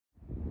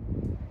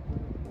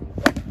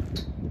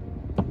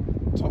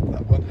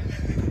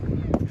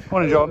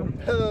Morning, John.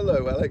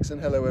 Hello, Alex,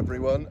 and hello,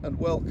 everyone, and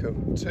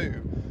welcome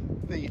to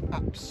the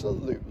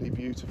absolutely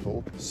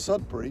beautiful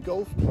Sudbury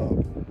Golf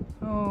Club.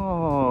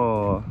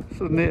 Oh,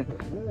 sort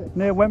of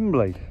near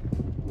Wembley.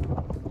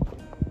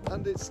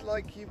 And it's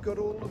like you've got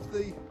all of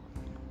the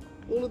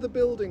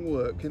building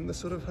work in the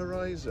sort of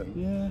horizon.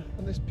 Yeah.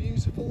 And this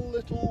beautiful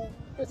little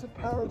bit of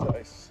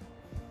paradise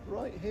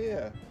right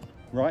here.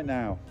 Right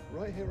now.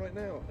 Right here, right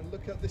now. And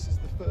look at this is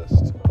the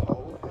first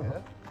hole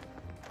here.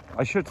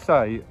 I should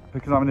say,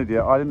 because I'm an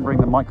idiot, I didn't bring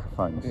the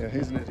microphones. Yeah,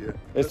 who's an idiot?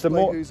 It's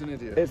who's an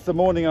idiot? It's the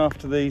morning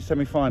after the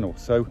semi-final,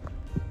 so.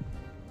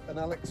 And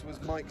Alex was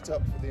mic'd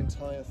up for the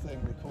entire thing,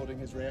 recording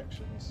his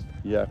reactions.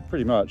 Yeah,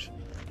 pretty much.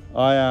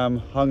 I am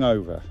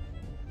hungover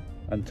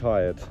and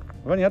tired.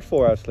 I've only had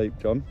 4 hours sleep,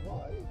 John.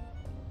 Why?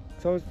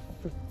 So I was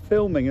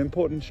filming an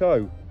important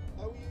show.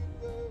 How are you hanging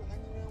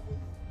around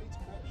with Peter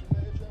Crouch and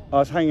Mayor Jones? I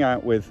was hanging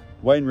out with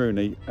Wayne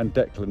Rooney and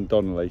Declan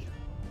Donnelly.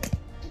 Are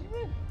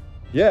you in?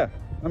 Yeah,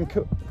 I'm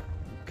cool.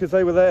 Because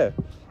they were there.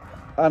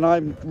 And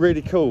I'm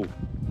really cool.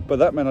 But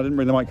that meant I didn't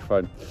bring the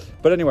microphone.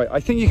 But anyway, I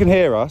think you can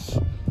hear us.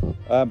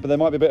 But there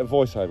might be a bit of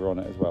voiceover on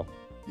it as well.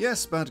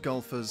 Yes, bad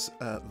golfers,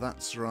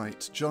 that's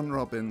right. John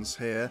Robbins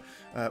here,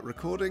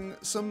 recording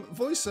some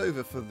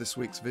voiceover for this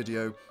week's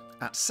video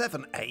at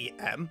 7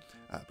 AM,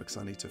 because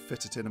I need to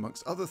fit it in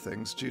amongst other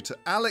things due to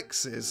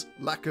Alex's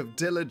lack of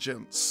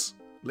diligence,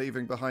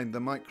 leaving behind the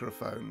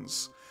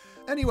microphones.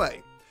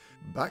 Anyway,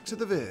 back to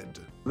the vid.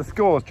 The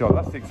scores, John,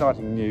 that's the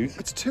exciting news.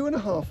 It's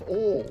 2.5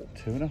 all.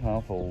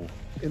 2.5 all.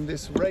 In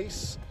this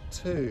race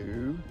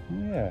to...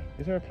 Yeah,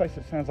 is there a place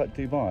that sounds like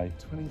Dubai?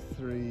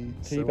 23,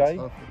 so T-Bay?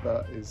 half of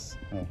that is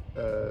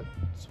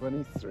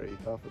 23,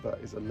 half of that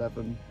is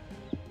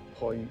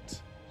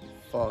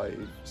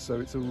 11.5, so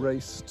it's a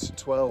race to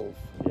 12.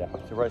 Yeah,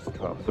 it's a race to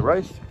 12. It's a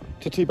race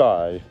to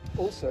Dubai.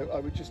 Also,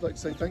 I would just like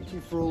to say thank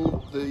you for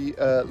all the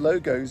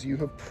logos you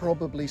have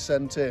probably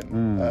sent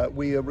in.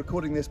 We are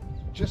recording this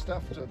just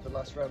after the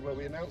last round where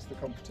we announced the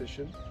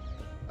competition.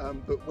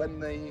 But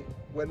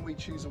when we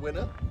choose a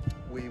winner,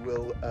 we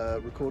will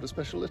record a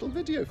special little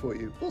video for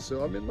you.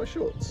 Also, I'm in my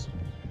shorts.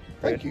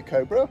 Thank you,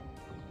 Cobra.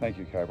 Thank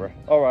you, Cobra.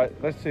 All right,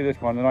 let's see this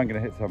one, and I'm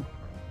going to hit some.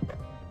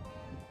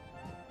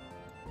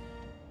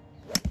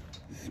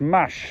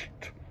 Smashed.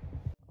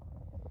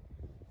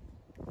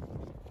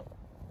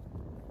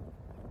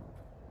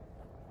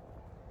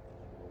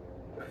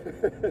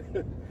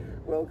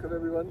 Welcome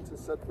everyone to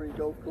Sudbury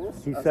Golf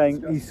Course.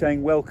 He's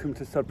saying welcome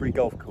to Sudbury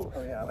Golf Course.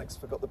 Oh yeah, Alex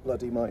forgot the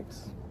bloody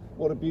mics.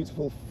 What a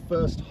beautiful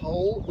first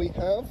hole we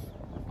have.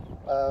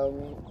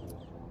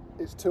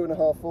 It's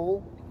 2.5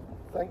 all.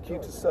 Thank you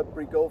to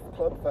Sudbury Golf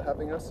Club for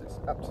having us. It's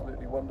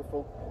absolutely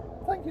wonderful.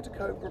 Thank you to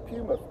Cobra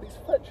Puma for these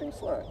fetching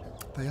slacks.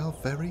 They are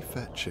very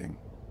fetching.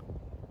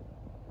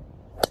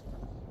 A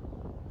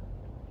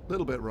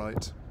little bit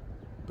right,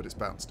 but it's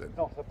bounced in.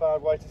 Not a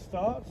bad way to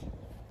start.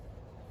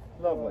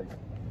 Lovely.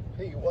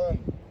 P1.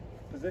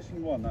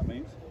 Position 1, that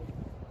means.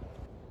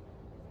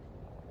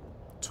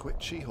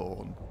 Twitchy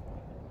horn.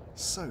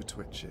 So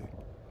twitchy.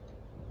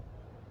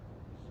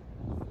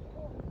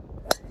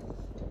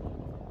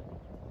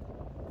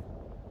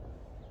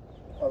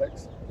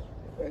 Alex,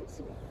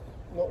 it's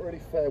not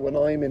really fair when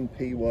I'm in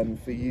P1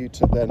 for you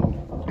to then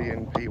be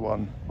in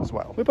P1 as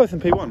well. We're both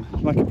in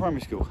P1, like in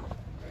primary school.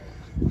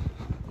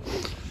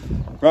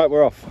 Right,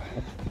 we're off.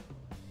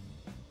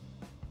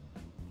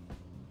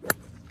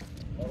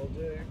 That'll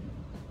do.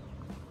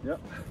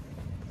 Yep.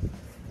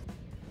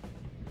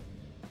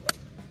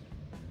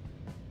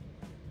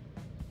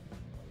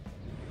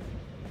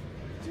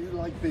 Do you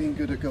like being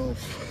good at golf?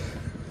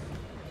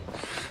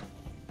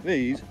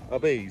 These are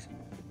bees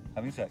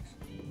having sex.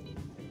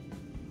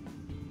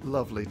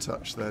 Lovely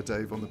touch there,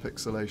 Dave, on the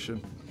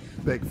pixelation.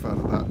 Big fan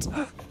of that.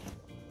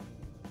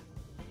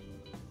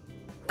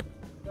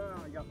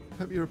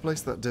 Hope you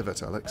replaced that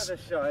divot, Alex.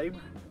 That's a shame.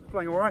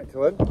 Playing all right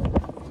till then.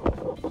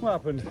 What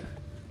happened?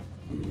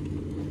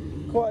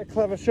 Quite a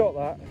clever shot,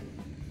 that.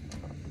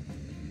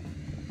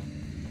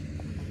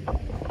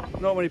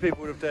 Not many people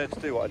would have dared to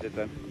do what I did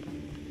then.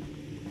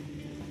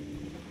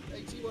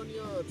 81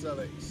 yards,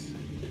 Alex.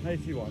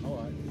 81, all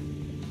right.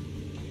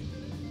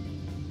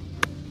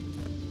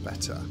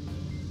 Better.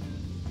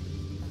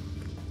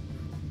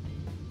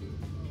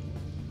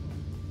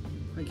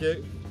 Thank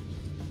you.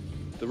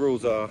 The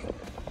rules are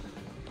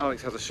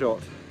Alex has a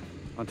shot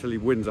until he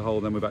wins a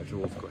hole, then we're back to the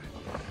wall square.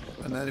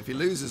 And then if he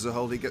loses a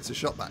hole, he gets a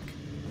shot back.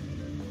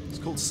 It's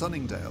called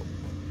Sunningdale.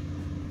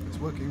 It's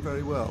working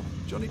very well.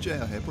 Johnny J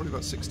out here, probably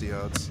about 60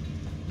 yards.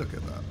 Look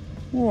at that.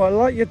 Oh, I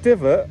like your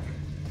divot.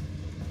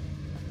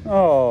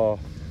 Oh,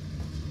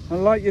 I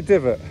like your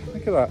divot.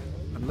 Look at that.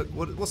 And look,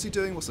 what's he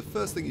doing? What's the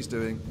first thing he's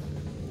doing?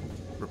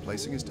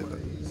 Replacing his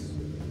divot.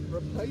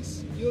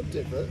 Replace your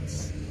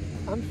divots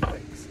and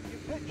fix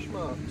your pitch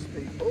marks,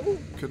 people.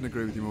 Couldn't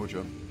agree with you more,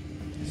 John.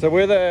 So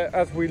we're there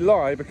as we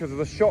lie because of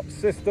the shot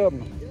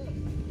system.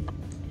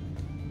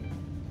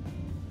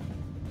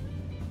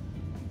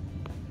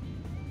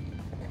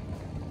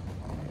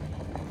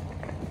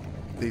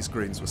 These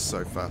greens were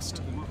so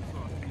fast.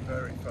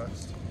 Very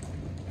fast.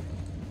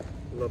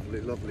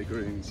 Lovely, lovely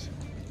greens.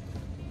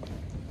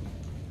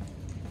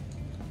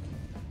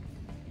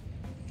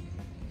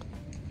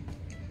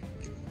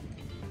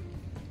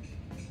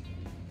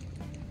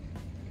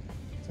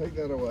 Take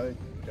that away.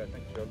 Okay,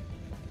 thanks, John.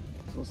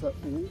 So what's that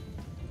for you?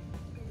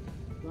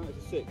 That is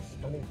a 6.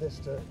 I need this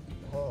to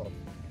halve.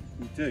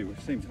 You do, which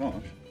seems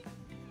harsh.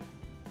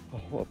 Oh,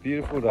 what a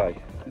beautiful day.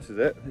 This is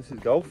it. This is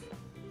golf.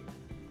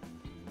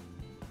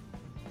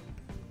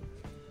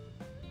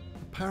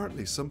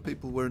 Apparently some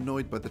people were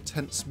annoyed by the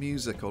tense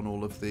music on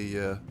all of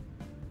the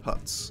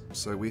putts,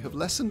 so we have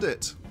lessened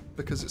it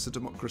because it's a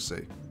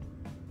democracy.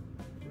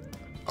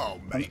 Oh,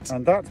 mate.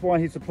 And that's why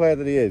he's the player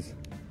that he is.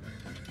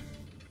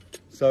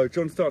 So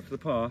John starts with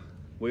the par.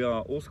 We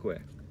are all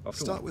square.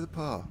 Start with a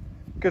par.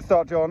 Good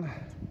start, John.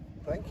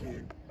 Thank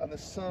you. And the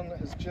sun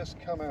has just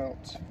come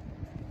out,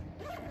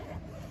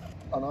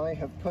 and I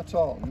have put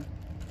on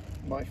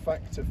my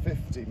factor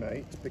 50,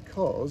 mate,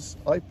 because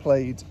I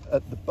played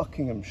at the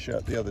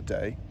Buckinghamshire the other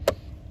day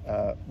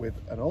with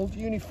an old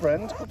uni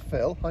friend called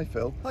Phil. Hi,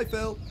 Phil. Hi,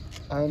 Phil.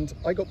 And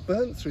I got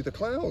burnt through the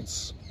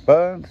clouds.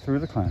 Burnt through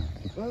the clouds.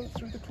 Burnt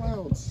through the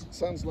clouds.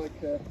 Sounds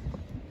like a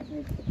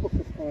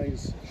Booker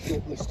Prize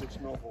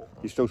shortlisted novel.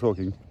 He's still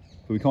talking,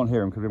 but we can't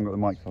hear him because we haven't got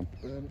the mics on.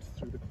 Burnt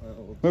through the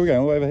clouds. Where are we going?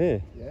 All the way over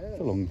here? Yeah.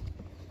 It's a long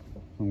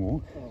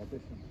walk. Oh,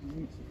 this is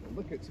beautiful.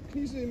 Look at it.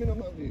 Can you zoom in on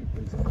that view,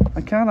 please?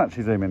 I can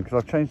actually zoom in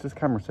because I've changed this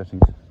camera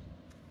settings.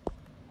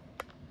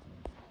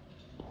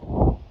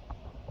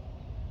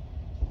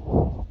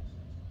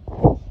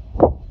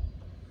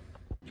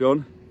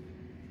 John,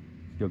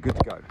 you're good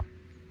to go.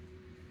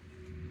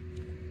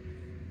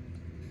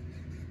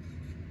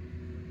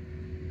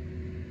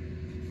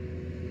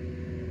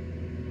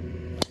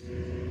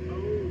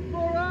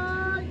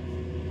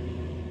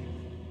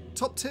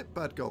 Top tip,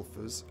 bad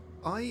golfers,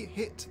 I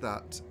hit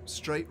that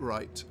straight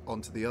right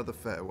onto the other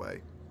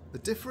fairway. The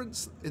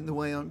difference in the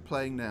way I'm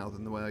playing now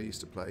than the way I used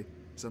to play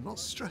is I'm not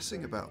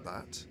stressing about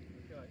that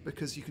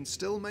because you can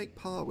still make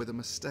par with a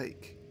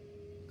mistake.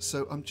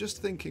 So I'm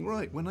just thinking,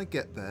 right, when I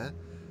get there,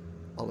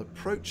 I'll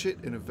approach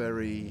it in a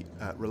very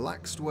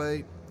relaxed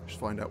way, just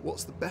find out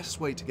what's the best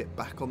way to get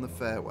back on the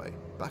fairway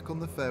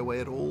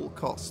at all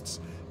costs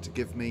to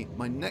give me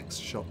my next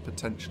shot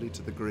potentially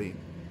to the green.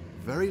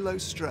 Very low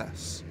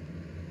stress.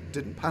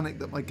 Didn't panic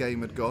that my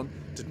game had gone,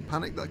 didn't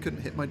panic that I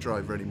couldn't hit my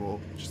driver anymore,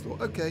 just thought,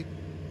 okay,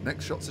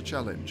 next shot's a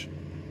challenge.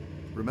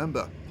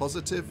 Remember,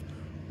 positive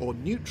or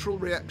neutral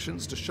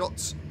reactions to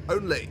shots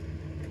only.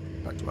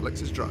 Back to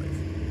Alex's drive.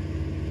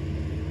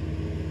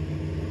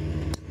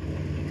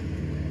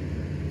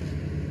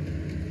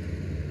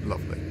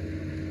 Lovely.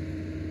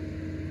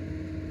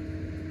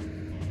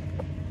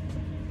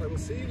 I will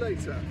see you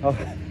later.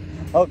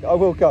 I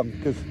will come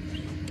because,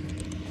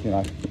 you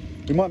know,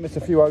 we might miss a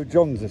few old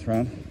Johns this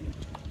round.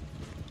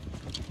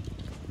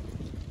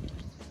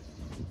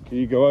 Can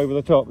you go over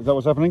the top? Is that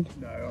what's happening?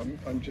 No,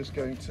 I'm just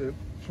going to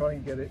try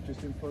and get it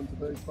just in front of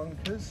those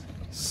bunkers.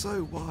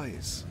 So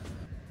wise.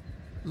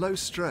 Low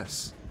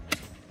stress.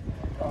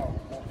 Oh,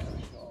 what a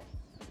shot.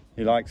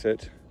 He likes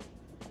it.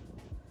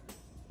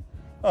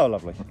 Oh,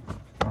 lovely.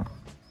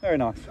 Very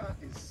nice.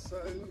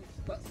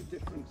 That's the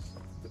difference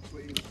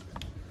between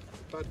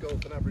bad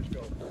golf and average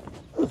golf.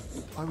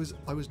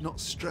 I was not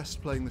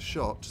stressed playing the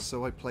shot,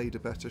 so I played a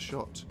better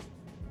shot.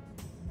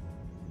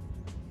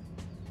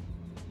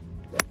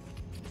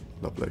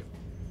 Lovely.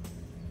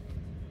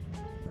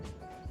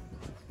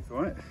 It's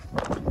all right.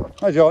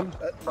 Hi, John.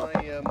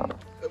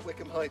 At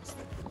Wickham Heights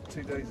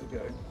 2 days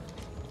ago,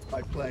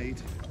 I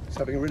played, was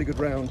having a really good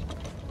round.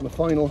 On the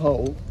final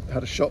hole, I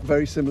had a shot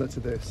very similar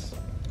to this,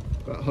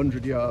 about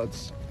 100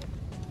 yards,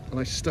 and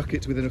I stuck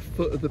it within a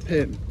foot of the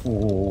pin.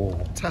 Oh.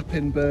 Tap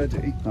in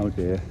birdie. Oh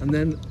dear. And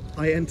then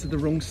I entered the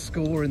wrong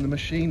score in the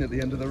machine at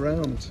the end of the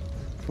round.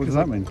 What does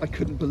that mean? I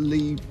couldn't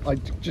believe, I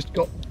just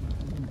got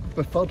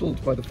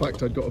befuddled by the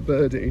fact I'd got a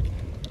birdie,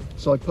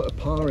 so I put a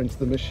par into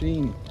the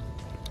machine,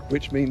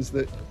 which means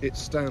that it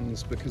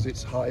stands because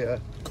it's higher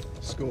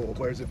score,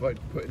 whereas if I'd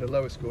put in a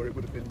lower score it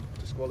would have been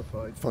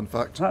disqualified. Fun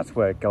fact. That's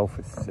where golf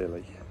is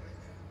silly.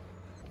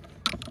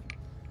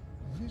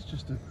 It's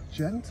just a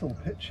gentle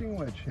pitching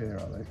wedge here,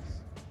 Alex.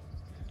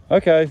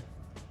 Okay.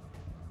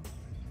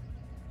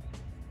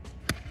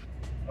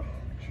 Oh,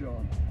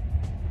 John.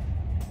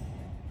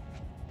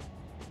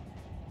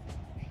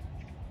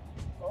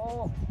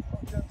 Oh,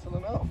 not gentle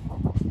enough.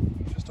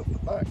 Just off the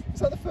back. Is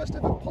that the first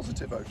ever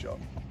positive, oh John?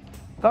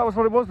 That was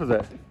what it was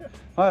it?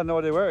 I had no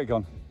idea where it had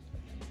gone.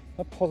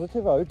 A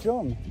positive, oh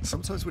John.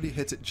 Sometimes when you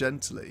hit it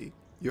gently,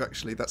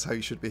 that's how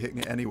you should be hitting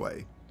it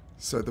anyway.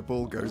 So the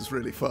ball goes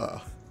really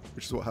far,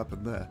 which is what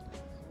happened there.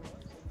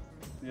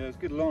 Yeah, it's a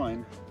good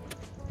line.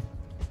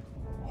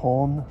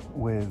 Horn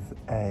with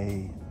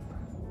a,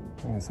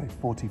 I'm going to say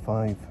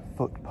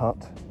 45-foot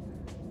putt.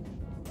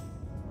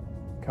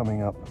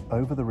 Coming up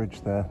over the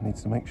ridge there,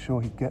 needs to make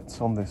sure he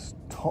gets on this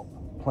top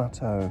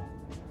plateau.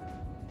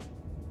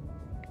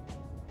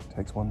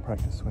 Takes one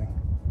practice swing,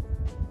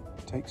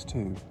 takes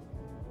two,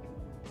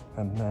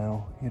 and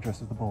now he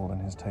addresses the ball in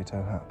his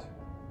Tato hat.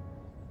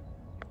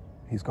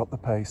 He's got the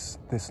pace.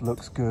 This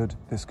looks good.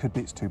 This could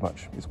be, it's too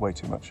much. It's way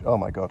too much. Oh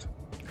my God.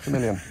 It's a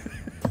million.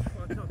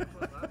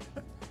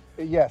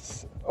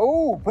 Yes.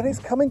 Oh, but it's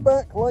coming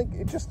back like,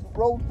 it just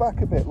rolled back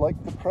a bit like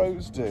the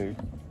pros do.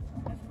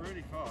 It's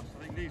really fast.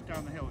 I think these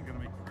down the hill are going to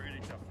be really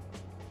tough.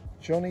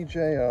 Johnny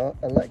JR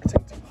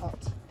electing to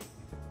putt.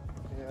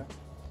 Yeah,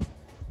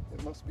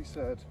 it must be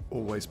said.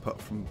 Always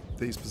putt from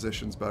these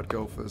positions, bad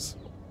golfers.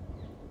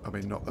 I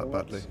mean, not that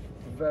badly.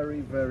 Very,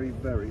 very,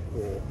 very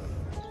poor.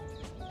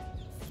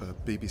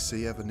 If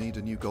BBC ever need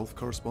a new golf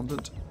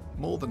correspondent,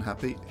 more than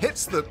happy.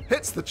 Hits the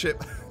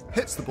chip,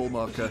 hits the ball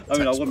marker. I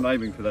mean, I wasn't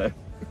aiming for there.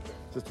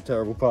 Just a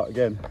terrible putt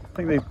again. I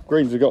think the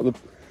greens have got the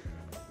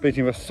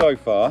beating of us so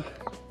far.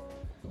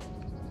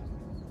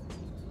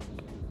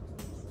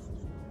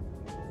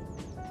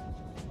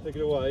 Take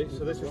it away.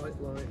 So this is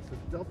Right line, it's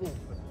a double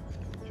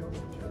for Johnny.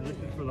 this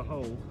is for the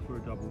hole for a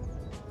double.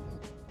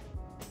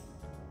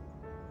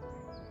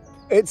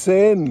 It's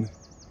in.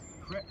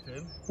 Correct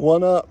in.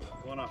 One up.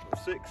 One up.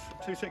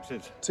 Two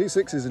sixes. 2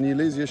 6s and you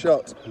lose your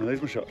shot. And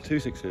there's my shot. 2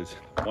 6s.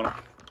 One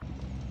up.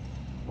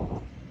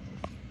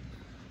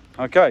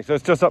 Okay, so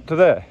it's just up to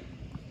there.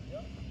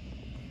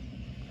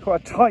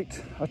 Quite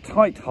a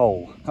tight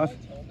hole.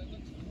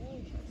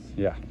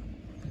 Yeah.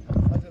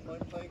 I don't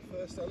mind playing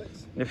first,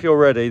 Alex. If you're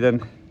ready,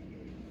 then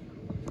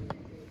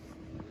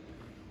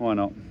why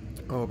not?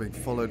 Oh, being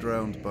followed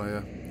round by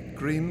a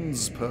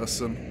greens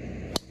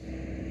person.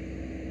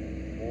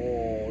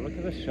 Oh, look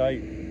at the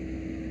shape.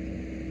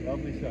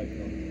 Lovely shape.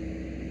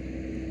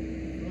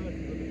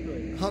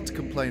 Hard to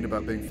complain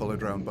about being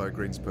followed around by a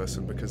greens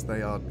person because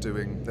they're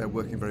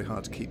working very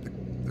hard to keep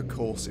the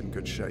course in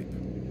good shape.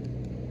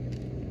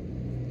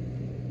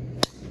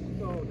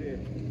 Oh dear.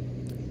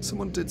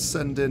 Someone did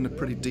send in a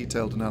pretty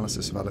detailed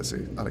analysis of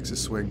Alex's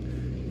swing,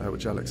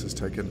 which Alex has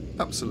taken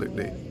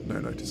absolutely no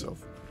notice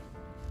of.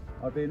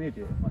 I'd be an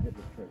idiot if I hit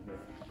this trick here.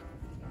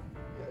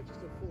 Yeah, just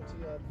a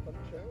 40-yard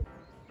punch out.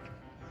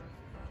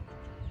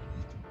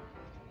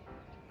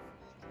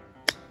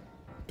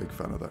 Big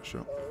fan of that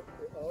shot.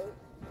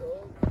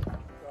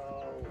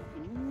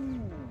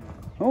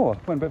 Oh, I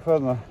went a bit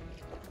further than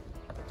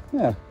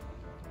yeah.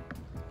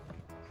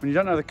 When you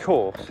don't know the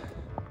course,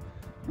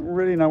 you don't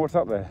really know what's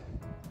up there.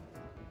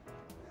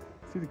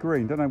 See the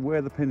green, don't know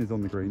where the pin is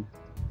on the green.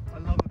 I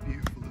love a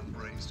beautiful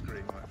little raised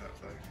green like that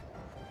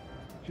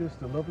though.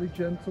 Just a lovely,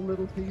 gentle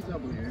little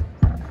PW.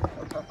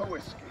 A Papa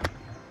whiskey.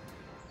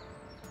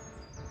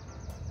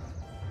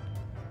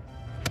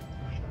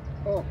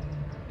 Oh,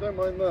 don't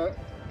mind that.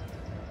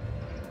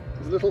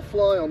 There's a little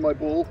fly on my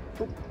ball.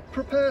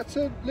 Prepare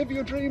to live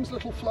your dreams,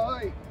 little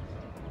fly.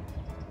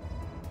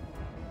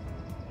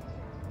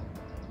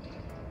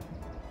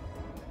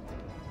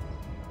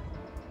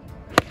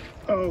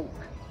 Oh.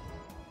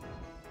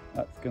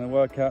 That's going to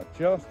work out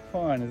just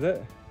fine, is it?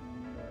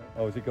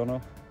 No, Oh, has it gone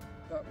off?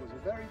 that was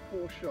a very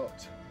poor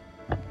shot.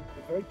 With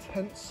very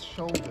tense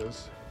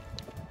shoulders.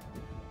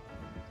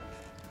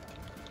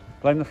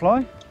 Blame the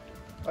fly?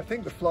 I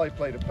think the fly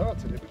played a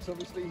part in it, because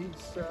obviously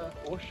he's,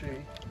 or she,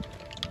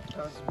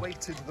 has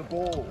weighted the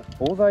ball.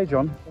 All day,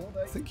 John. All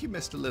I day. think you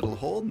missed a little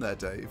horn there,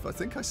 Dave. I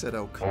think I said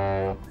elk.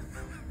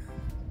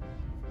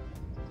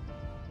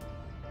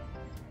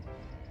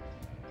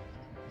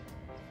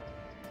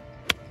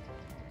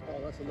 Oh,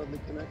 that's a lovely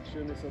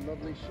connection. It's a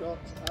lovely shot.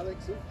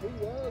 Alex in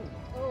P1.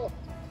 Oh,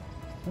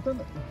 I don't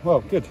know.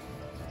 Well, good.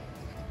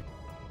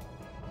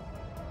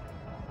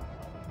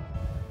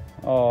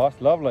 Oh,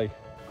 that's lovely.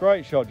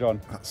 Great shot,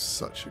 John. That's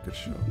such a good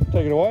shot.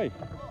 Take it away.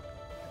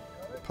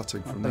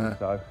 Putting I from think there.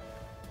 so.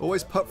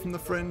 Always putt from the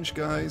fringe,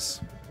 guys.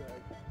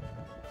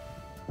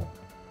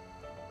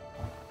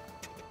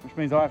 Which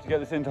means I have to get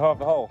this into half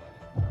the hole.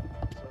 so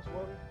that's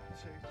 1,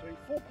 2, 3,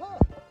 4 par.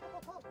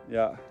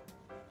 Yeah.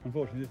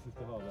 Unfortunately, this is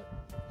the hole.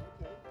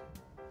 Okay.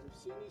 We've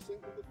seen you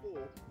sink them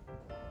before.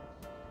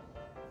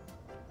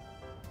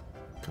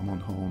 Come on,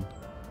 horn.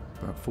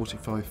 About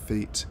 45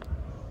 feet.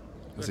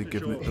 Has he That's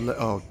given it short. the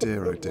oh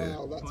dear, oh dear.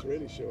 Wow, that's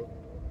really short.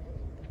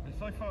 It's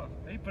so far.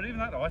 But even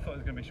that though, I thought it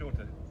was going to be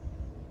shorter.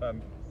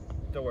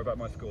 Don't worry about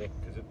my score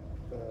because it.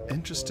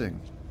 Interesting.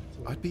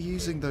 I'd be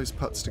using those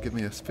putts to give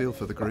me a feel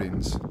for the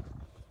greens.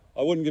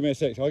 I wouldn't give me a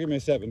 6. I'll give me a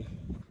 7.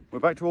 We're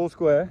back to all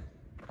square.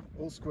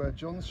 All square.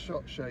 John's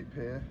shot shape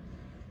here.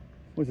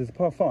 Was this a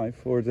par 5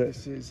 or is it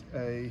This is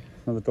a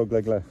another dog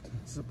leg left?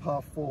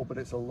 par 4, but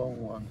it's a long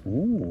one.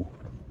 Ooh.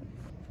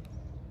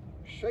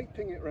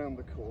 Shaping it round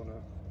the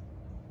corner.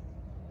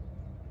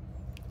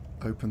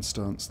 Open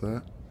stance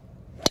there.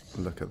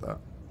 Look at that.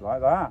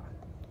 Like that.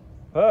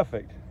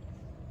 Perfect.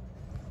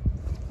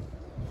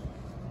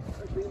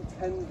 Actually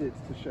intended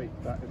to shape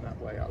that in that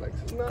way, Alex.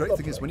 Isn't that Great thing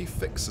lovely? is when you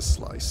fix a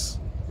slice,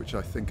 which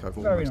I think I've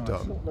Very almost nice.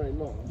 It's done, not very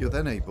long. you're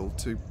then able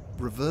to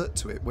revert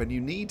to it when you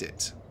need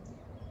it,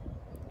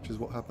 which is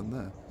what happened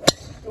there.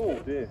 Oh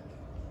dear.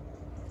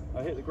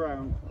 I hit the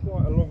ground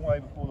quite a long way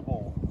before the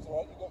ball.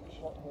 So you got the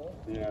shot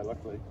here. Yeah,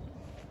 luckily.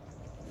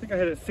 I think I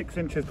hit it 6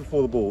 inches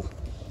before the ball.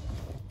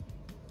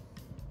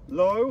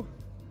 Low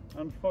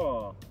and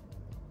far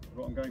is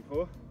what I'm going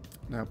for.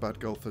 Now, bad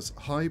golfers,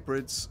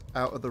 hybrids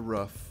out of the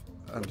rough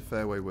and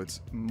fairway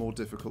woods more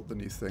difficult than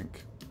you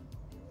think.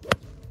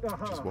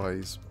 Which is why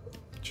he's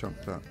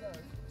chunked that.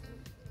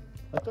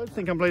 I don't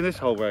think I'm playing this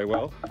hole very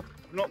well.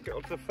 I've not got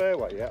onto the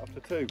fairway yet after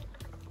 2.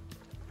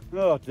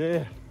 Oh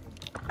dear.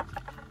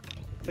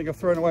 I think I've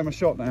thrown away my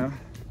shot now.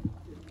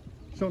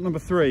 Shot number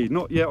 3,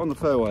 not yet on the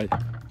fairway.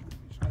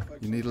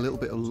 You need a little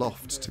bit of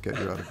loft to get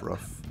you out of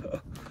rough.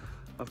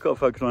 I've got to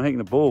focus on hitting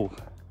the ball.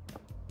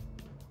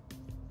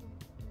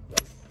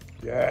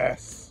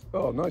 Yes.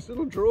 Oh, nice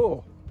little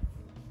draw.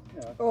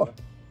 Yeah, oh,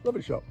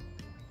 lovely shot.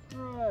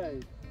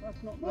 Right.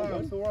 That's not bad.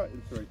 That's all right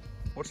in 3.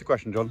 What's the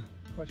question, John?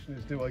 The question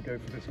is, do I go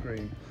for this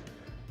green?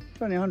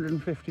 It's only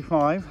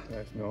 155. No,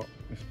 it's not.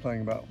 It's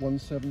playing about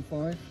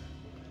 175.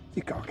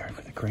 You gotta go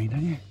for the green,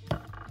 don't you?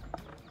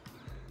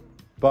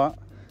 But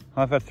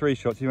I've had 3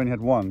 shots. You only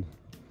had 1.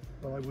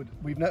 Well, I would.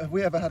 Have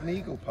we ever had an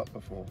eagle putt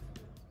before?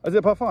 Is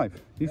it par 5?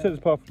 You said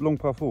it's long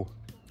par 4.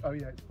 Oh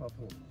yeah, it's par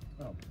 4.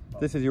 Oh.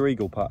 This is your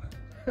eagle putt.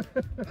 Okay.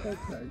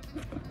 I'm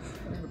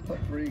gonna putt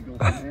for eagle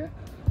from here.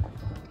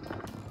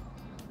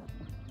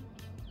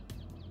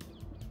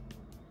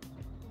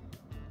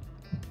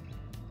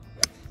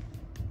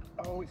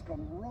 Oh, it's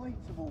gone right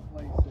of all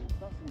places.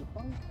 That's in the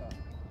bunker.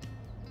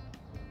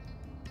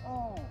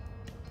 Oh,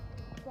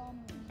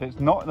 bums. It's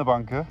not in the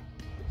bunker.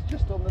 It's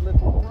just on the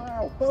little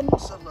brow.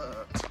 Bums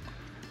alert.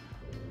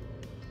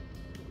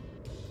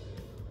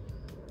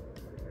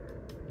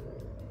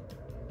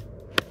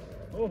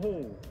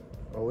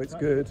 Oh, it's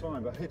good.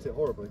 Fine, but hit it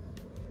horribly.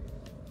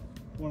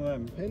 One of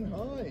them. Pin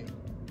high.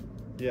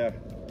 Yeah.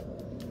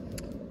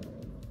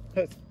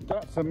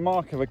 That's a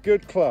mark of a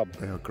good club.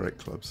 They are great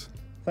clubs.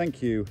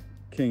 Thank you,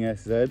 King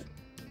SZ,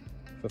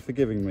 for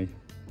forgiving me.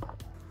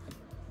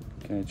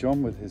 Okay,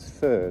 John with his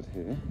 3rd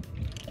here.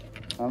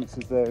 Alex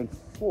is there in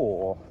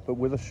 4, but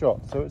with a shot,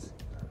 so it's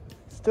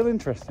still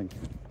interesting.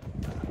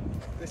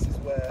 This is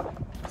where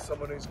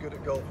someone who's good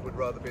at golf would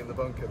rather be in the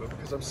bunker, but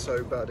because I'm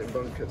so bad in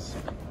bunkers,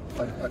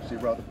 I'd actually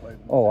rather play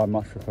them. Oh, I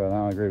much prefer that,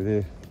 I agree with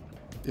you.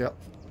 Yep.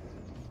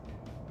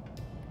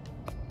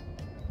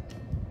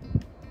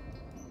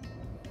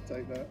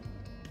 Take that.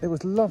 It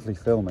was lovely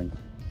filming.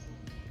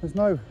 There's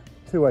no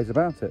 2 ways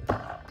about it.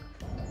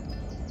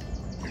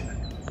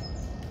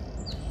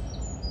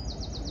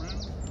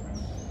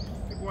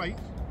 Good weight.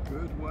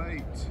 Good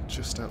weight.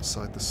 Just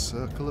outside the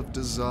circle of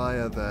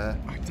desire there.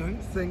 I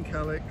don't think,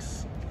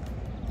 Alex.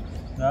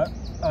 No,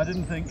 I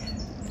didn't think.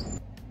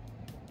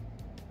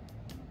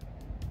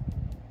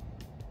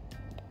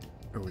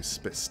 Oh, he's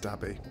a bit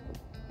stabby.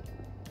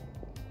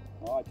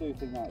 Oh, I do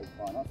think that is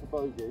fine. That's a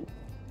bogey.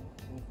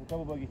 It's a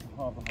double bogey to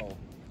halve the hole.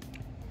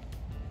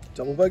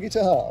 Double bogey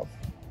to halve.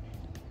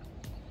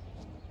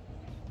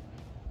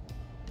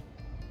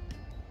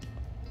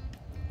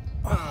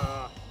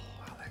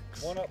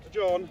 Alex. 1 up to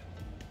John.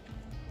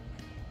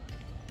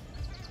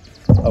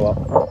 Oh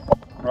well.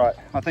 Right,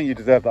 I think you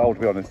deserve that hole, to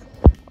be honest.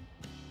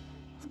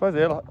 I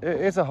suppose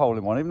it is a hole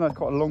in one, even though it's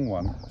quite a long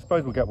one. I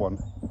suppose we'll get one.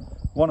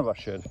 One of us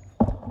should.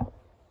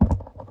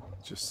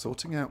 Just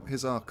sorting out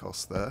his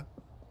Arcos there.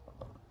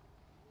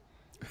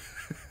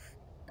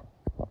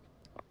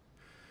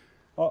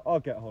 I'll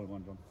get a hole in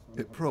one, John.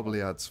 It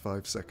probably adds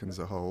 5 seconds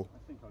a hole.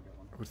 I think I'll get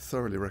one. I would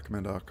thoroughly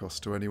recommend Arcos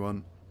to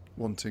anyone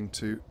wanting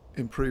to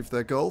improve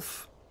their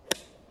golf.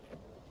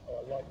 Oh,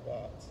 I like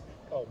that.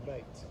 Oh,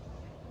 mate.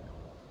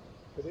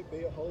 Could it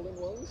be a hole in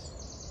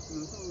ones?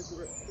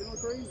 You know,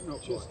 green?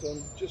 Not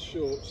Just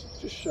short,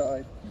 just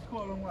shy. It's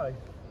quite a long way.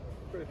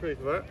 Pretty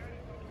pleased with that.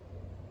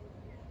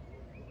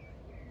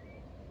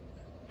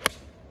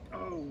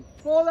 Oh,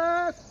 for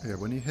that! Yeah,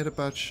 when you hit a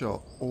bad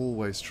shot,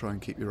 always try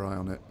and keep your eye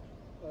on it.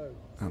 Oh,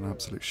 An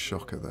absolute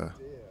shocker there.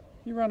 dear.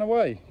 You ran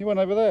away. You went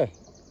over there.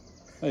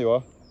 There you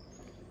are.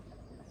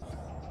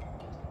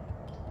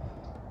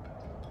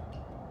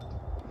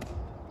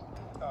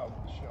 Oh,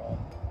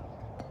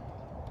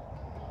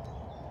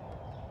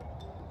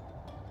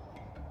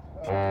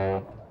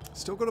 shot.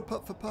 Still got a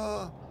putt for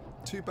par.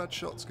 2 bad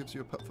shots gives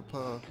you a putt for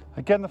par.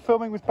 Again, the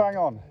filming was bang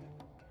on.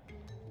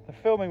 The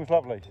filming was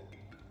lovely.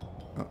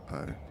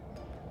 Uh-oh.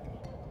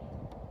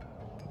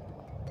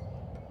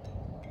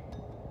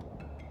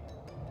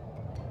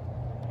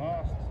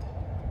 Fast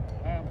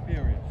and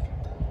furious.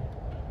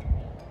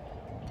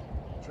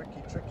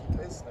 Tricky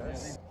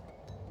business.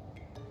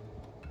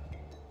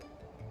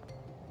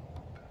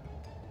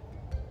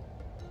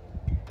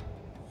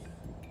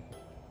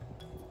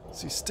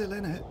 Is he still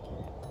in it?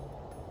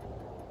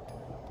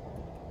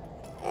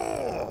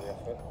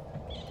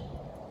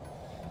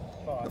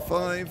 The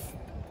 5.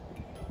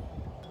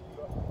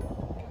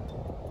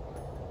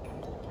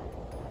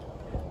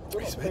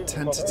 He's a bit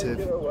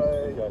tentative.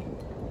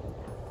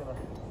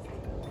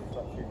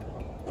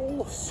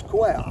 Oh,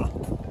 square.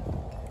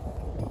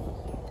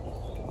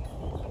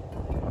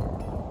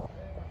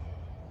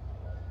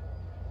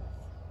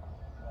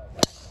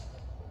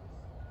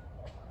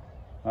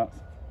 That's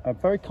a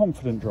very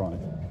confident drive.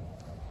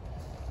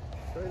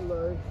 Very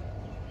low.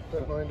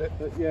 Don't mind it.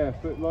 But yeah, a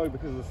bit low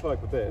because of the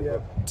slope a bit. Yeah.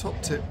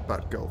 Top tip,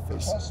 bad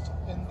golfers. Trust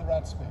in the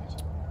rad speed.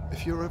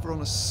 If you're ever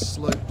on a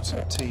sloped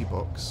tee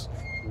box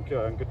Okay,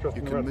 I'm good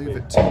trusting You the can red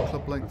move team. it 2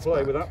 club lengths Play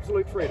back. with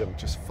absolute freedom.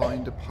 Just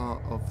find a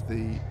part of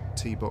the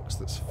tee box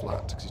that's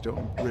flat, because you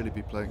don't really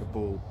be playing a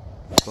ball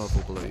above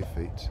or below your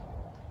feet.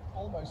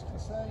 Almost the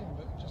same,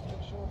 but just a bit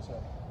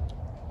shorter.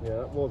 Yeah,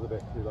 that was a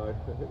bit too low. It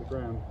hit the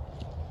ground.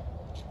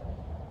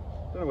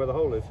 Don't know where the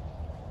hole is.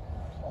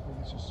 I think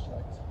it's just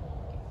straight.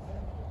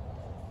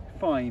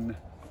 Fine,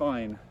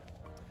 fine.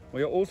 Well,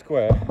 you're all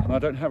square, and I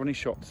don't have any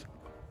shots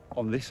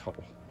on this hole.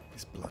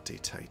 His bloody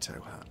Tato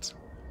hat.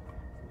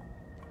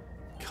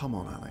 Come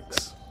on,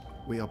 Alex.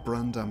 We are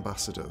brand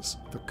ambassadors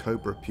for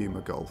Cobra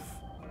Puma Golf.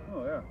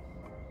 Oh, yeah.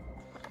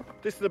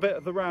 This is the bit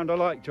of the round I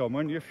like, John.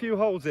 When you're a few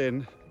holes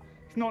in,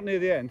 it's not near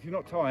the end, you're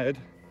not tired.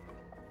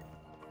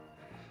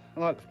 I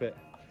like this bit.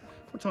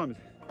 What time is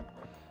it?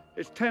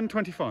 It's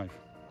 10:25.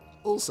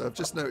 Also, I've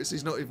just noticed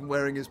he's not even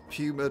wearing his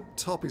Puma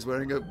top. He's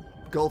wearing a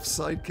Golf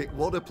Sidekick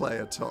water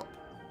player top.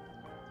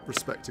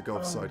 Respect to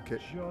Golf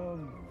Sidekick.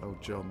 John. Oh,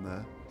 John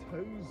there.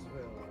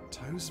 Toesville.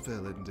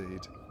 Toesville,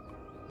 indeed.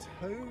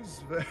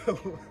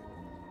 Toesville.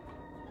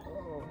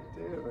 Oh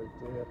dear,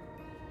 oh dear.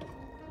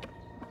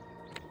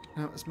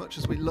 Now, as much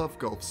as we love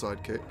Golf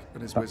Sidekick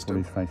and his That's wisdom,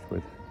 what he's faced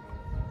with.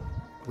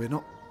 we're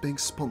not being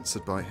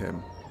sponsored by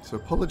him. So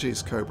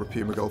apologies, Cobra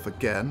Puma Golf,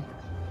 again.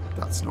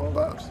 That's not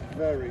Well, bad. that's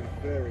very,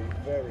 very,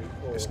 very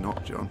poor. It's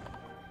not, John.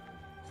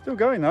 Still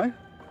going though.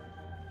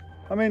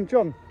 I mean,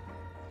 John,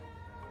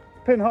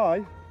 pin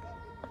high.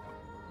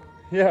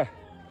 Yeah.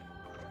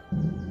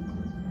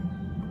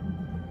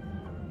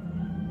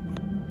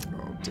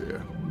 Oh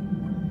dear.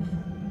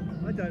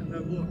 I don't know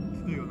what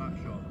to do on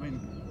that shot. I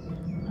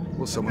mean,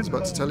 Well, someone's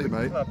about to tell you,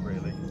 mate. Club,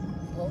 really.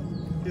 Well,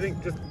 Do you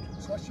think just?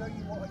 shall I show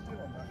you what I do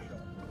on that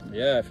shot?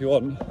 Yeah, if you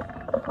want.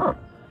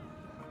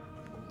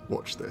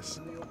 Watch this.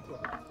 In the old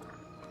club.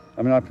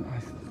 I mean, I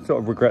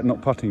sort of regret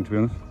not putting, to be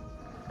honest.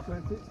 So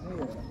if it's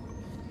here,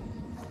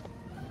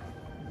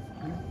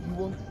 you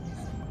want.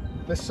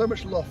 There's so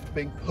much loft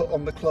being put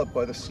on the club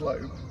by the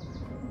slope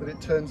that it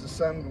turns a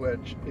sand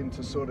wedge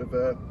into sort of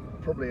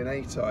probably an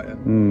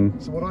 8-iron.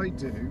 So what I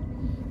do,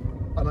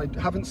 and I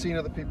haven't seen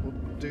other people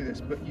do this,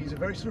 but use a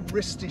very sort of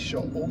wristy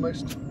shot,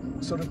 almost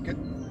sort of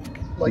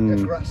like a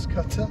grass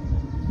cutter.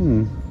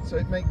 So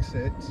it makes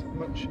it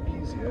much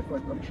easier if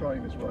I'm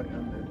trying this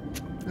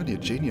right-handed. Only a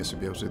genius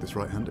would be able to do this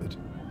right-handed.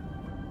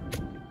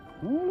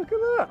 Oh, look at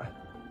that.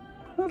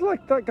 That's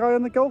like that guy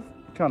on the Golf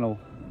Channel.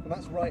 And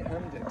that's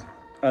right-handed.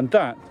 And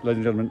that, ladies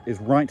and gentlemen, is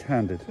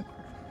right-handed.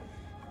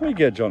 Very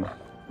good, John.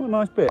 What a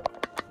nice bit.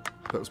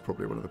 That was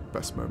probably one of the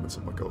best moments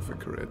of my golfing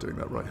career, doing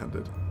that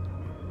right-handed.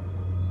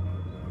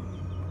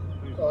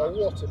 Oh,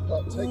 what a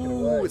putt. Take it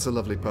Ooh, away. it's a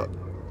lovely putt.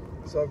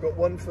 So I've got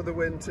 1 for the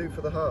win, 2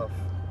 for the half.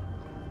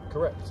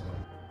 Correct.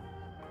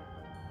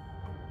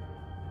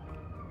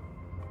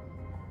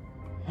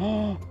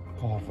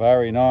 Oh,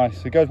 very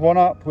nice. It goes 1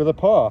 up with a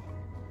par.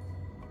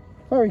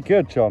 Very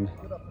good, John.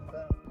 Good up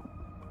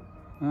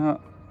and down.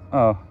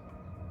 Oh.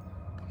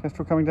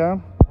 Kestrel coming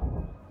down?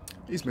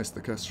 He's missed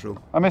the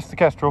Kestrel. I missed the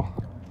Kestrel.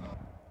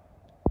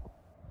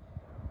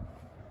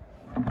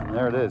 And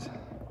there it is.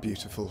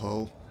 Beautiful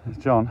hole. There's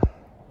John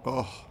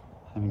Oh,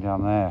 coming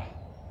down there.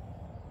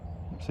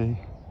 See?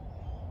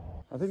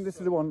 I think this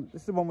is the one.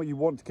 This is the one where you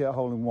want to get a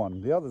hole in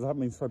one. The others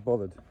haven't been so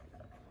bothered.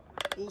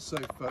 Also,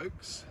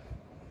 folks,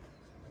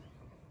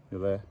 You're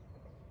there.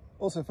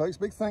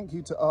 big thank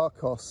you to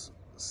Arcos.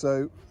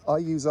 So I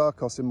use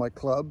Arcos in my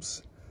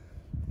clubs.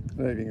 I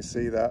don't know if you can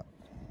see that.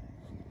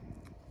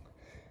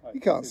 You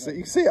can't see.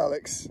 You see,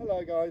 Alex.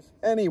 Hello, guys.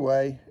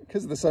 Anyway,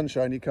 because of the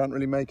sunshine, you can't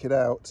really make it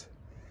out.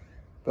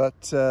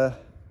 But oh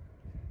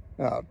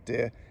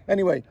dear.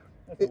 Anyway,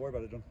 Don't worry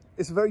about it, John.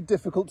 it's very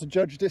difficult to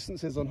judge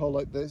distances on holes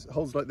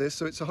like this.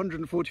 So it's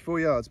 144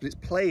 yards, but it's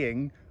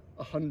playing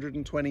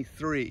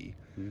 123.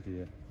 Oh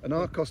dear. And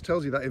Arcos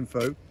tells you that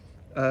info.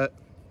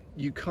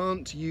 You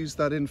can't use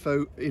that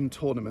info in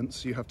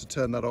tournaments. You have to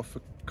turn that off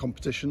for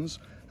competitions.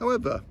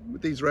 However,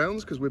 with these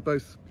rounds, because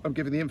I'm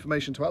giving the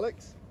information to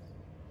Alex,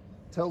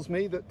 tells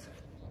me that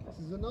this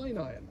is a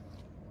 9-iron.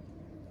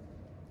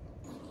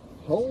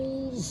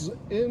 Holes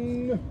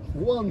in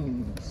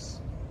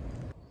ones.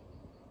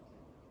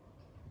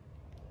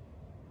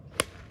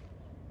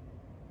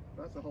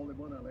 That's a hole in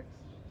one, Alex.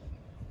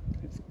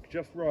 It's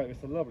just right.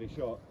 It's a lovely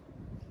shot.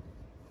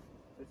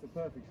 It's a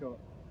perfect shot.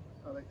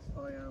 Alex,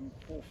 I am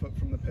 4 foot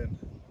from the pin.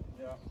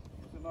 Yeah.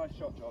 It's a nice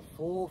shot, John.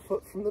 4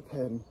 foot from the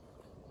pin.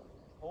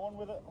 Horn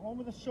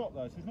with a shot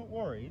though, so he's not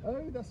worried.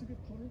 Oh, that's a good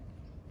point.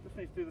 Just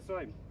needs to do the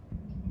same.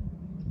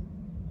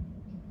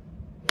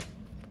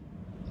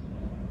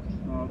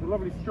 Oh, it's a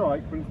lovely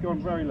strike, but it's gone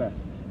very left.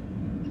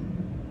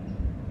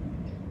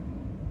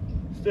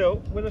 Still,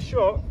 with a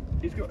shot,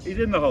 he's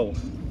in the hole.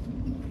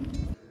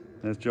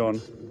 There's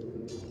John,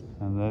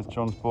 and there's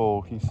John's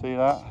ball. Can you see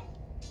that?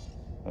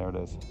 There it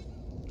is.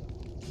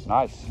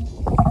 Nice.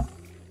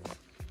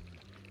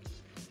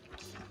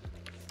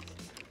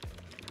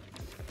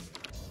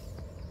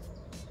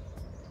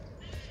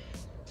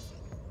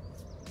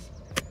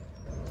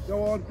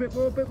 Go on, bit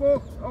more, bit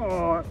more.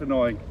 Oh, that's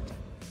annoying.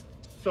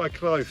 So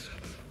close.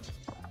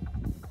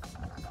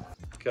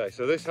 Okay,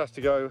 so this has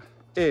to go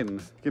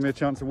in. Give me a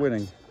chance of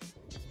winning.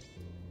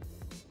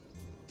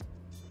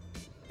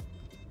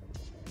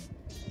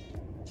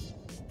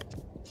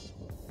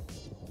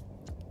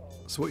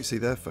 So what you see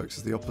there, folks,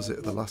 is the opposite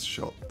of the last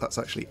shot. That's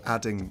actually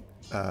adding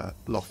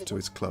loft to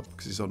his club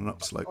because he's on an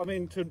upslope. I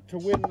mean, to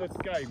win the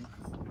game,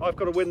 I've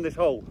got to win this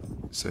hole.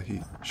 So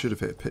he should have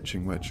hit a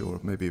pitching wedge or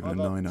maybe even a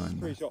 9-iron.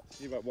 3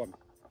 shots, you've had 1.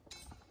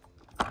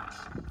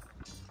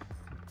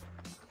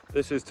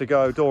 This is to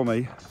go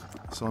Dormy.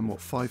 So I'm,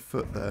 5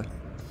 foot there.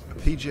 A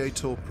PGA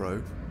Tour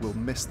pro will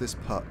miss this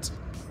putt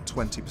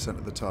 20%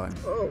 of the time.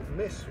 Oh,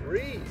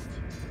 misread.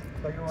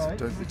 So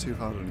don't be too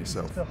hard on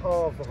yourself. To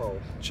halve the hole.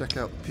 Check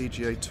out the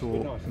PGA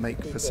Tour make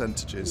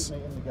percentages.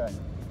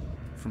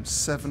 From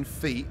 7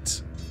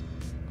 feet,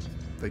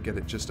 they get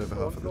it just over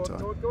half of the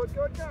time.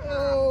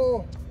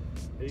 Oh!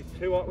 He's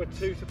 2 up with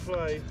 2 to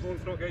play.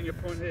 Vaughan's not getting your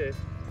point here.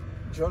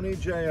 Johnny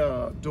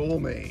JR,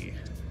 Dormy.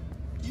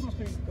 You must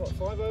be, what,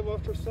 5 over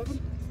after a 7?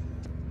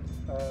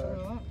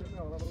 I'll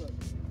have a look.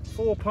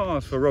 4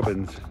 pars for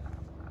Robbins.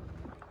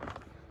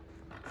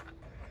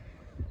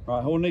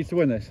 Right, Horn needs to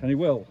win this, and he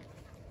will,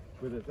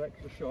 with his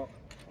extra shot.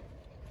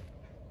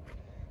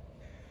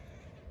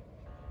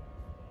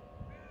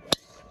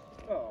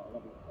 Oh,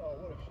 lovely. Oh,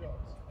 what a shot.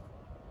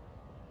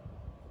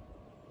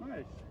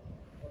 Nice.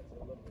 That's a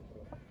lovely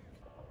shot.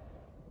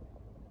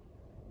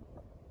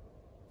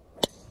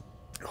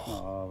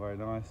 Oh, very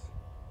nice.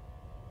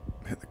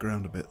 Hit the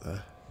ground a bit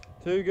there.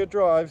 2 good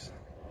drives.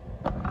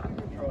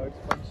 Good drives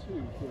by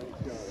 2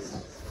 great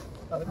guys.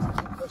 Alex, I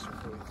have a question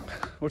for you.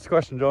 What's the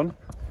question, John?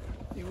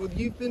 Well,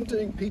 you've been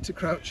doing Peter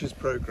Crouch's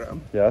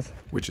programme. Yes.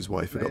 Which is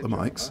why he forgot the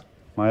mics.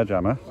 Maya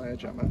Jammer. Maya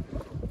Jammer.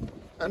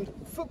 And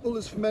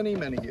footballers for many,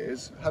 many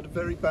years had a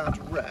very bad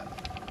rep.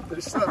 But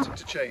it's starting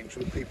to change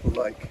with people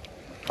like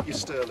your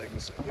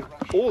Sterlings. Your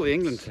All the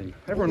England team.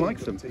 Everyone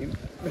likes them. Team,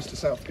 Mr.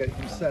 Southgate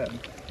himself.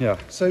 Yeah.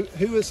 So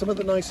who are some of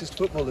the nicest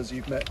footballers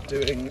you've met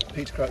doing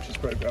Peter Crouch's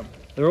programme?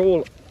 They're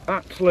all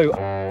absolute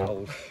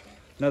assholes.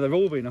 No, they've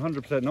all been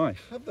 100% nice.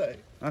 Have they?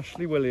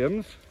 Ashley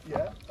Williams.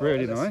 Yeah.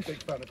 Really Alice, nice.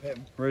 Big fan of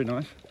him. Really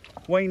nice.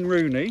 Wayne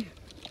Rooney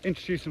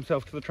introduced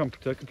himself to the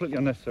trumpeter, completely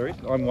unnecessary.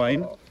 I'm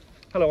Wayne. Oh.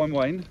 Hello, I'm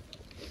Wayne.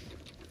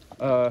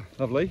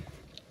 Lovely.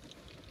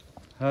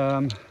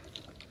 Well,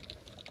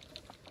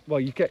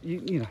 you get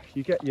you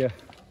get your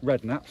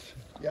Redknaps.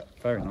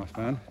 Yep. Very nice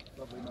man.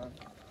 Lovely man.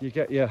 You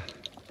get your.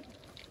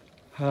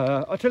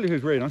 I'll tell you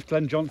who's really nice.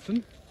 Glenn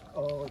Johnson.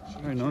 Oh,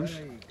 Very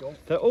nice. Golf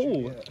They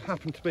all Juliet.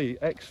 happen to be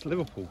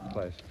ex-Liverpool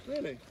players.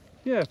 Really?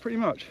 Yeah, pretty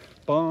much.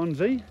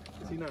 Barnesy.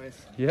 Is he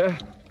nice? Yeah.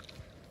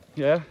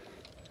 Yeah.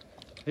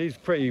 He's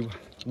pretty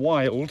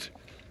wild,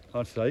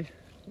 I'd say.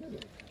 Really?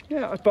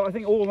 Yeah, but I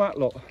think all that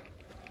lot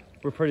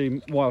were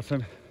pretty wild. So,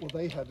 Well,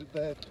 they had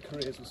their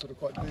careers were sort of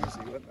quite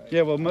boozy, weren't they?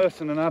 yeah, well,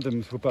 Merson and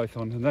Adams were both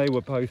on, and they were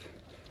both,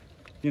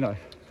 you know,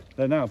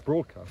 they're now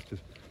broadcasters,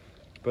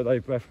 but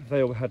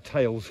they all had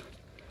tails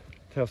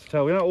to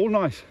tell. You know, all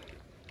nice.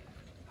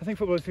 I think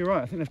footballers do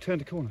right. I think they've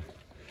turned a corner,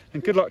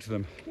 and good luck to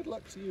them. Good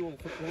luck to you all,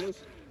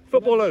 footballers.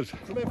 Footballers.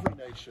 From every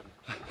nation.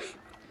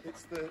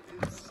 This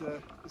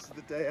is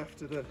the day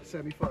after the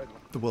semi-final.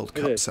 The World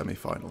It Cup is.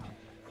 semi-final.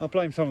 I'll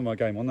blame some of my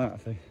game on that, I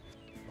think.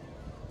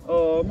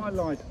 Oh, my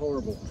line's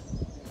horrible.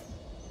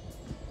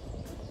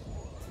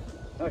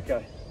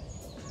 Okay.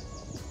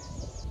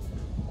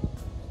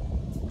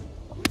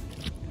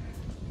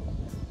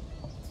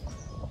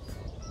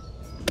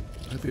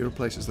 I hope he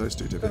replaces those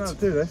 2 I don't know how divots.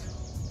 to do this.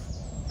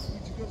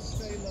 You've got to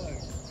stay low.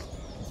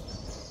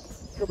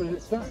 Trouble is,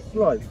 it's that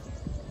slow.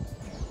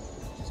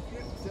 Just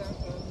grip down,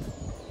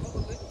 pop a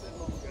little bit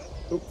longer.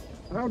 Oh,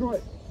 how do I?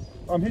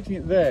 I'm hitting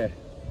it there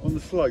on the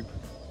slope.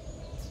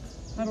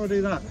 How do I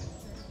do that?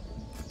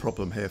 The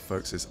problem here,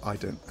 folks, is I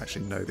don't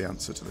actually know the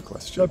answer to the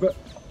question. No, but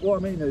what I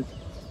mean is,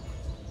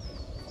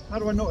 how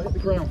do I not hit the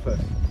ground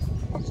first?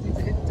 You just need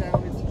to hit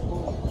down into the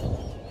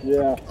ball.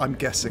 Yeah. I'm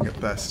guessing at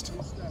best.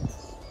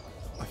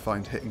 I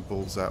find hitting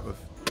balls out of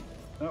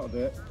That'll do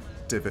it.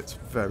 divots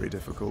very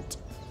difficult.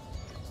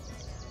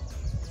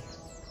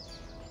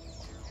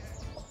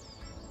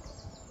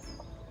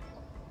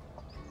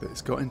 But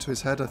it's got into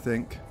his head, I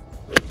think.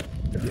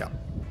 Yeah.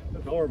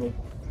 That's horrible.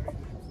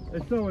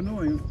 It's so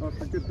annoying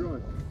after a good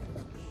drive.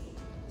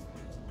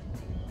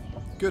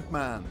 Good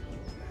man.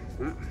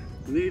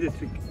 Need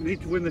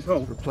to win this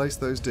hole. Replace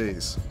those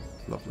Ds.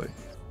 Lovely.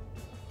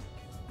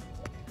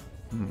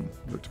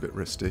 Looked a bit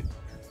wristy.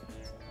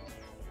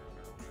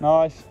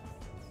 Nice.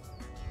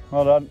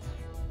 Well done.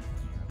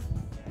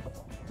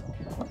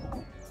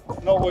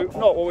 Not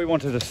what we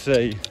wanted to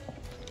see.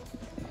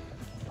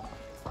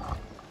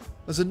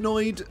 As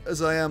annoyed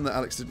as I am that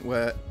Alex didn't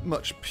wear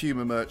much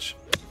Puma merch,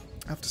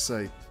 I have to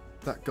say,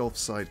 that golf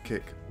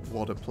sidekick,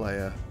 what a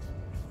player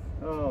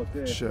Oh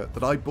dear. shirt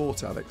that I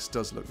bought Alex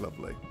does look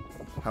lovely.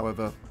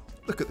 However,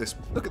 look at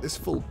this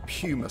full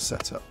Puma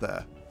setup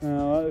there.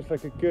 Oh, that looks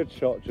like a good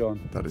shot,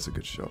 John. That is a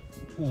good shot.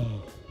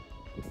 Oh,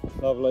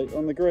 lovely.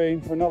 On the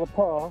green for another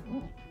par.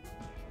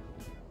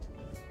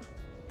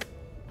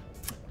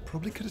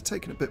 Probably could have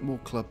taken a bit more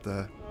club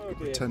there. Oh dear.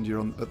 Pretend you're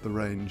at the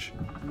range.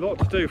 Lot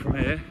to do from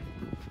here.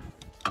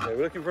 Okay,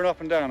 we're looking for an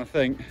up and down, I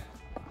think.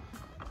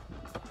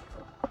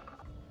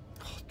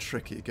 Oh,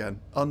 tricky again.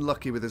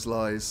 Unlucky with his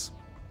lies.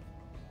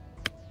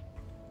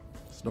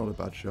 It's not a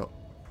bad shot.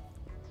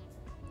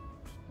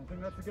 I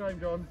think that's the game,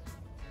 John.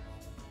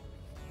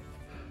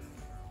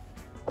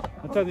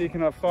 I don't think you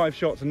can have 5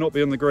 shots and not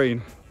be on the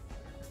green.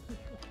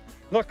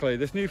 Luckily,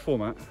 this new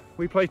format,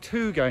 we play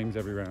 2 games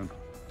every round.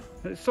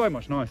 And it's so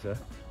much nicer.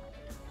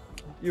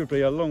 You would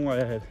be a long way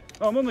ahead.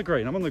 Oh, I'm on the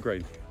green, I'm on the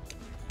green.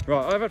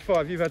 Right, I've had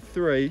 5, you've had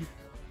 3.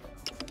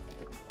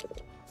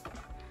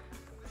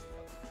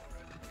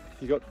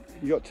 You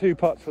got 2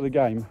 putts for the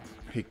game.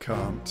 He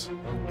can't.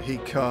 He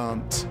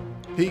can't.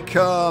 He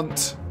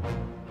can't.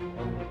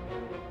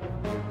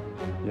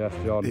 Yes,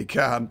 John. He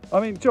can.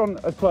 I mean, John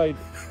has played.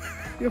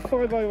 You're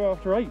 5 over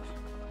after 8.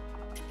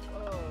 Oh,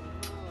 no.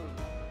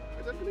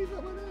 I don't believe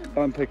that went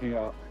in. I'm picking it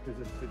up because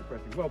this is too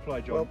depressing. Well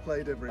played, John. Well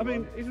played, everyone. I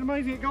mean, he's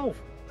amazing at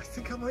golf. I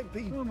think I might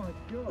be Oh my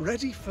God.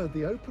 ready for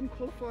the Open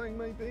qualifying,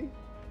 maybe.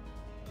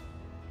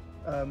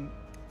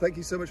 Thank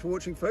you so much for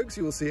watching, folks.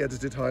 You will see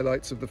edited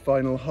highlights of the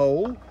final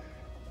hole.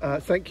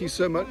 Thank you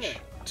so much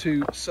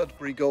to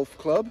Sudbury Golf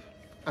Club,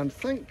 and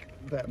thank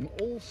them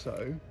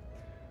also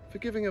for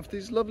giving us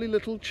these lovely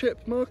little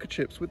marker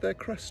chips with their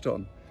crest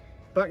on.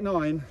 Back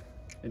 9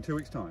 in 2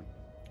 weeks' time.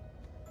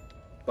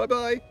 Bye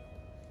bye.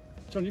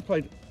 John, you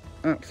played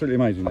absolutely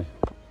amazingly.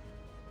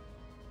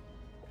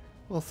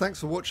 Well,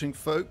 thanks for watching,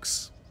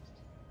 folks.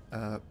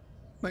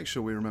 Make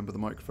sure we remember the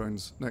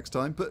microphones next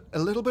time, but a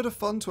little bit of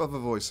fun to have a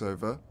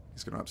voiceover.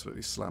 He's going to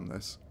absolutely slam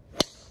this.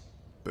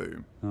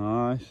 Boom.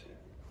 Nice.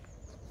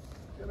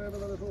 Get over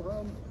the little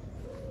hump.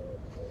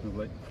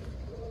 Lovely.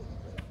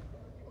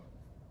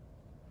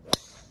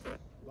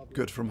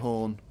 Good from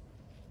Horn.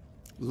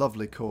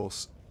 Lovely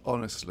course,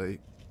 honestly.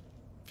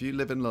 If you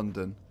live in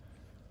London...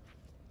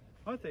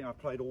 I think I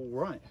played all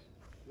right.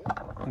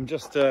 I'm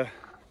just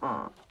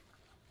about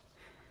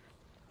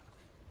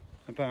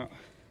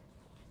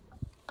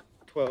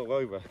 12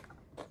 over.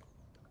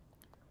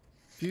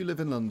 If you live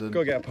in London...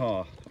 Gotta get a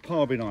par. A par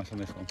would be nice on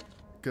this one.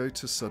 Go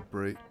to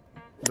Sudbury.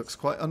 Looks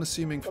quite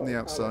unassuming from the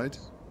outside,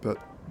 but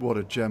what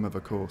a gem of a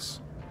course.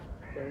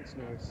 That's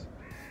nice.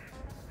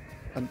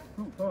 And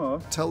Not far.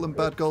 tell them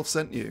Bad Golf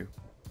sent you.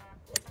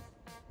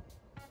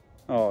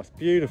 Oh, it's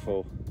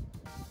beautiful.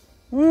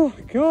 Oh,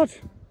 God.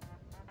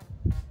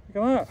 Look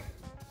at that.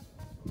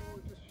 Oh,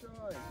 just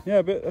shy.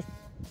 Yeah, but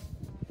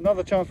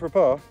another chance for a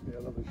par. Yeah,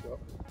 lovely shot.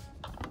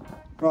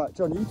 Right,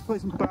 John, you need to play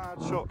some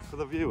bad shots for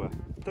the viewer.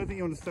 I don't think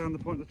you understand the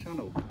point of the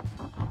channel.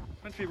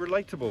 It's meant to be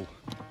relatable.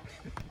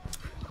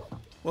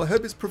 Well, I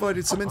hope it's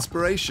provided some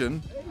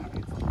inspiration.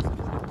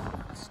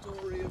 The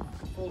story of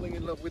falling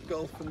in love with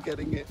golf and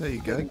getting it. There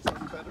you go. Getting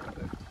something better at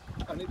it.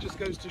 And it just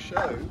goes to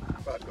show,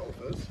 bad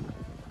golfers,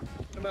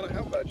 no matter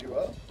how bad you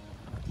are,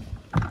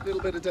 a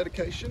little bit of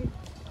dedication,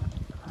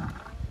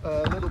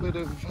 a little bit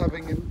of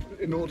having an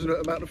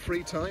inordinate amount of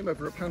free time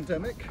over a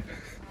pandemic,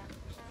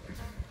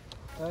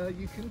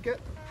 you can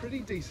get pretty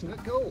decent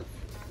at golf.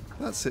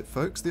 That's it,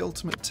 folks. The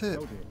ultimate tip.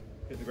 Told you.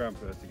 Hit the ground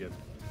first again.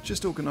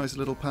 Just organise a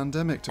little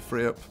pandemic to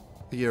free up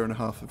a year and a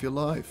half of your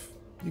life.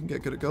 You can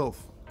get good at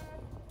golf.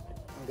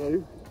 I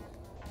do.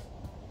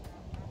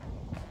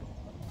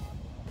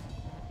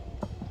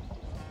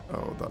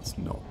 Oh, that's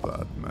not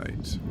bad,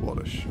 mate.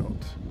 What a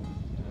shot.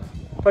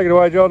 Take it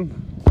away, John.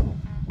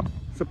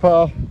 It's a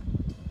par.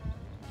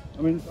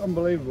 I mean, it's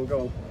unbelievable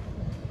golf.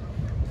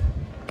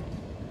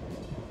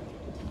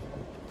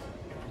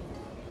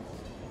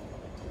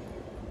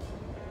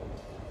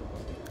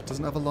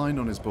 Doesn't have a line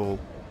on his ball.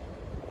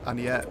 And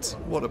yet,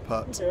 what a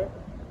putt. Yeah.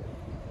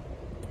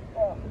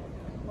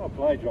 Oh,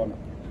 play, John.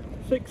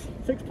 6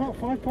 par,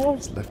 5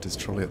 pars. He's left his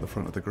trolley at the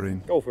front of the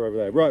green. Golfer over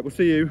there. Right, we'll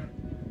see you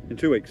in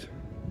 2 weeks.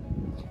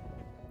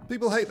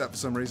 People hate that for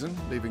some reason,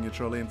 leaving your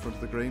trolley in front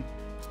of the green.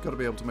 You've got to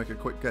be able to make a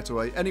quick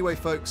getaway. Anyway,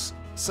 folks,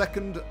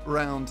 second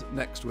round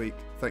next week.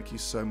 Thank you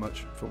so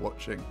much for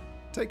watching.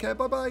 Take care,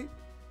 bye-bye.